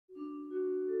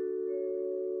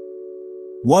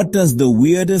What does the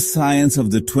weirdest science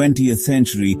of the 20th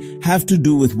century have to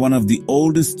do with one of the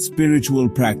oldest spiritual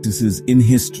practices in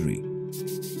history?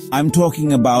 I'm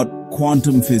talking about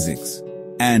quantum physics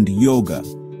and yoga.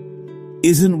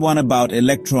 Isn't one about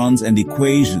electrons and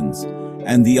equations,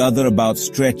 and the other about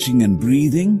stretching and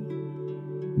breathing?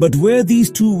 But where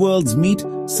these two worlds meet,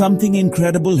 something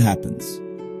incredible happens.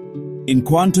 In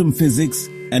quantum physics,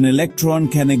 an electron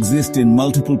can exist in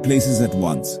multiple places at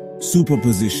once,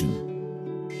 superposition.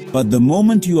 But the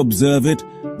moment you observe it,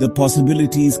 the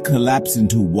possibilities collapse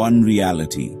into one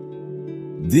reality.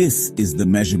 This is the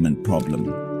measurement problem.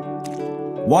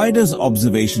 Why does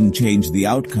observation change the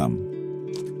outcome?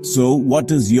 So, what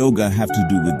does yoga have to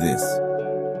do with this?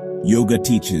 Yoga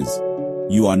teaches,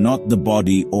 you are not the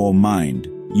body or mind.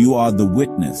 You are the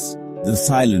witness, the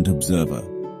silent observer.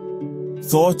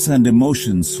 Thoughts and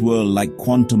emotions swirl like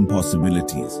quantum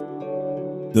possibilities.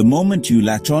 The moment you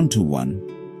latch onto one,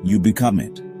 you become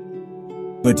it.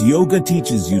 But yoga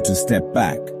teaches you to step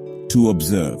back, to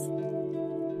observe.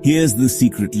 Here's the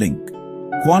secret link.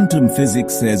 Quantum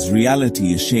physics says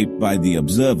reality is shaped by the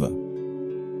observer.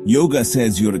 Yoga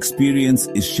says your experience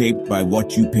is shaped by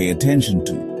what you pay attention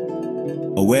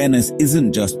to. Awareness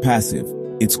isn't just passive,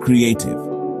 it's creative.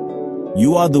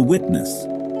 You are the witness,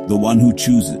 the one who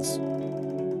chooses.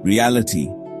 Reality,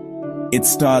 it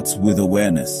starts with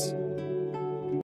awareness.